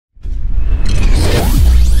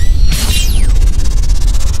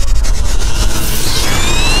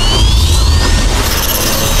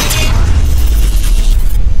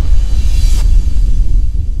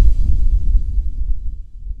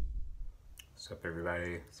What's up,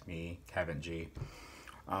 everybody? It's me, Kevin G.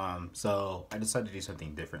 So I decided to do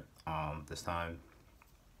something different. This time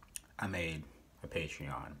I made a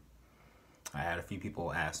Patreon. I had a few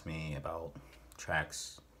people ask me about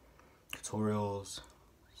tracks, tutorials,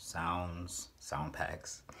 sound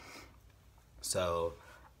packs. So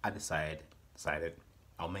I decided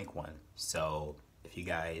I'll make one. So if you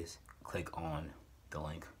guys click on the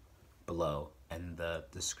link below in the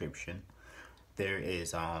description, there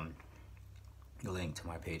is a link to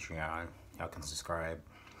my Patreon. Y'all can subscribe.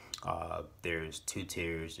 There's two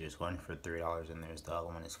tiers. There's one for $3, and there's the other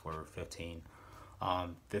one is for 15.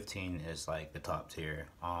 15 is like the top tier.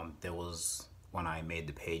 There was when I made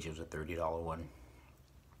the page, it was a $30 one,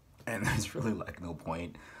 and there's really like no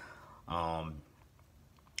point. Um,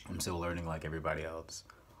 I'm still learning like everybody else.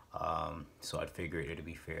 So I figured it'd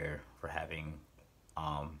be fair for having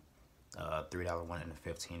um, a $3 one and a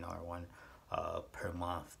 $15 one per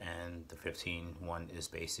month. And the 15 one is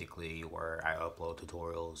basically where I upload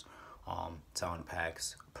tutorials, sound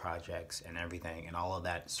packs, projects, and everything. And all of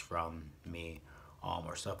that's from me,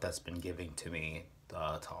 or stuff that's been given to me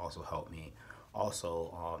to also help me.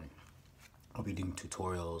 Also, I'll be doing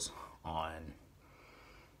tutorials on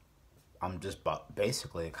I'm just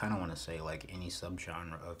basically I kind of want to say like any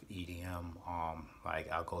subgenre of EDM.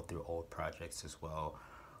 Like I'll go through old projects as well.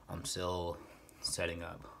 I'm still setting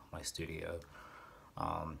up my studio.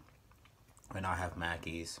 Um, and I have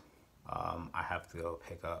Mackies. I have to go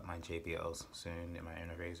pick up my JBLs soon in my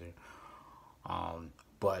Innovator.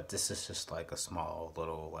 But this is just like a small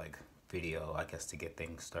little like video, I guess, to get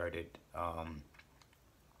things started.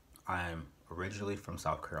 I'm originally from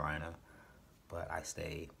South Carolina, but I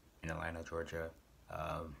stay in Atlanta, Georgia.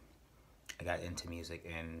 I got into music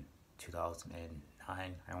in 2009,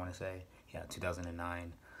 I want to say. Yeah,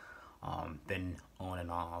 2009. Been on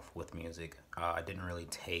and off with music. I didn't really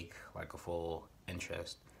take like a full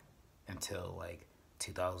interest until like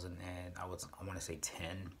 2000 and I want to say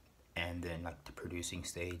 10, and then like the producing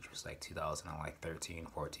stage was like 2000 and like 13,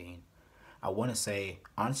 14. I want to say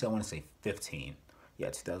honestly I want to say 15. Yeah,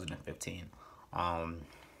 2015. Um,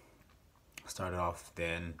 Started off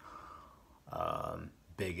then.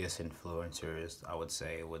 Biggest influencers I would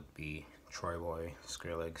say would be Troy Boy,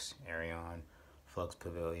 Skrillex, Arion, Flux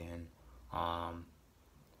Pavilion. Um,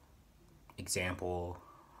 Example,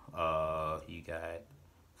 you got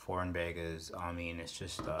Foreign Beggars. I mean, it's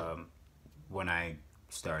just when I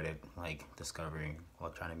started like discovering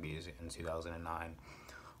electronic music in 2009.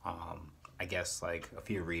 I guess like a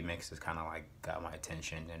few remixes kind of like got my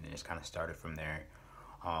attention, and it just kind of started from there.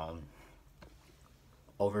 Um,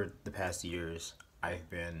 Over the past years, I've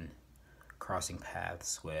been crossing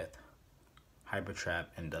paths with hypertrap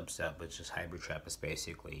and dubstep, which is hypertrap is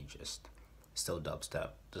basically just still dubstep,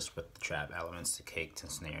 just with the trap elements, the kicks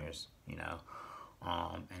and snares, you know.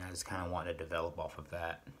 And I just kind of want to develop off of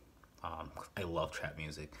that. I love trap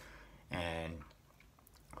music, and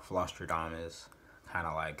Flosstradamus kind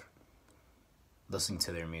of like listening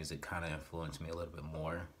to their music kind of influenced me a little bit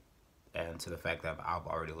more, and to the fact that I've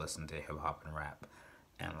already listened to hip hop and rap,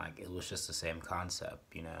 and like it was just the same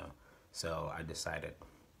concept, you know. So I decided,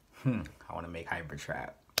 I want to make hyper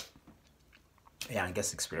trap. Yeah, I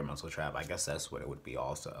guess experimental trap. I guess that's what it would be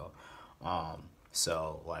also.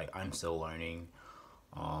 So like I'm still learning.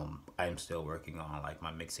 I'm still working on like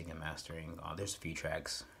my mixing and mastering. There's a few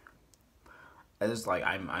tracks. It's like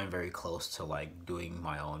I'm very close to like doing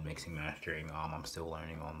my own mixing mastering. I'm still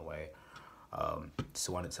learning on the way. Just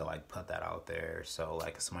wanted to like put that out there. So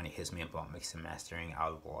like if somebody hits me up about mixing mastering,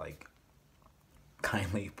 I'll like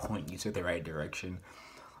kindly point you to the right direction.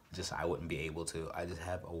 Just I wouldn't be able to. I just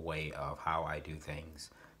have a way of how I do things,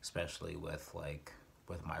 especially with like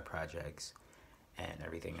with my projects and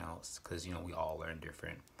everything else, because you know we all learn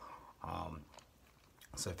different. Um,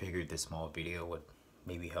 so I figured this small video would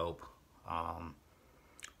maybe help.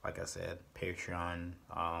 Like I said, Patreon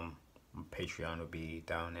will be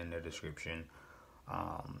down in the description.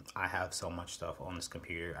 I have so much stuff on this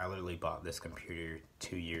computer. I literally bought this computer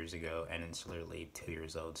 2 years ago, and it's literally 2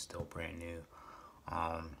 years old, still brand new.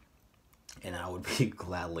 And I would be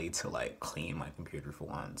gladly to like clean my computer for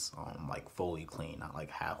once, like fully clean, not like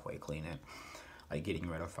halfway clean it, like getting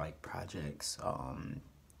rid of like projects,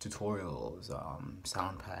 tutorials,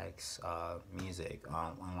 sound packs, music,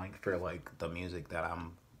 and like for like the music that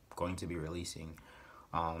I'm going to be releasing,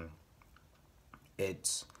 um,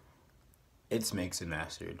 it's it's mixed and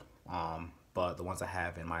mastered. But the ones I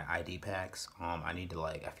have in my ID packs, I need to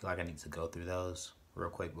like I feel like I need to go through those real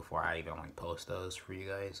quick before I even like post those for you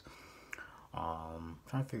guys.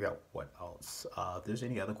 Trying to figure out what else. If there's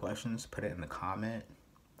any other questions, put it in the comment,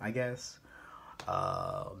 I guess.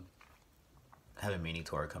 Um, have a mini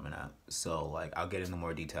tour coming up. So like I'll get into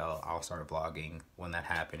more detail. I'll start vlogging when that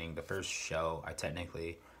happening. The first show I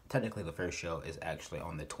technically the first show is actually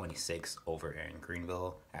on the 26th over in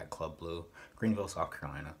Greenville at Club Blue, Greenville, South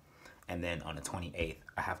Carolina. And then on the 28th,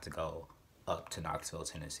 I have to go up to Knoxville,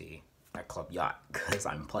 Tennessee at Club Yacht because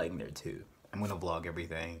I'm playing there too. I'm going to vlog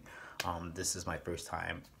everything. This is my first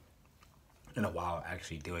time in a while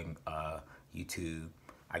actually doing a YouTube,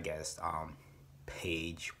 I guess,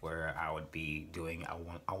 page where I would be doing,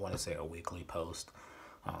 I want to say a weekly post.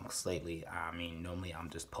 'Cause lately, I mean, normally I'm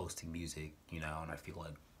just posting music, you know, and I feel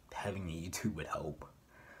like having a YouTube would help.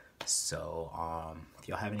 So, if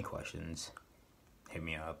y'all have any questions, hit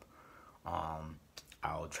me up.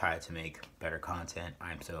 I'll try to make better content.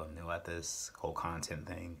 I'm so new at this whole content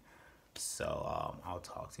thing. So, I'll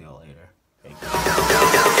talk to y'all later. Thank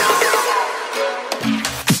you.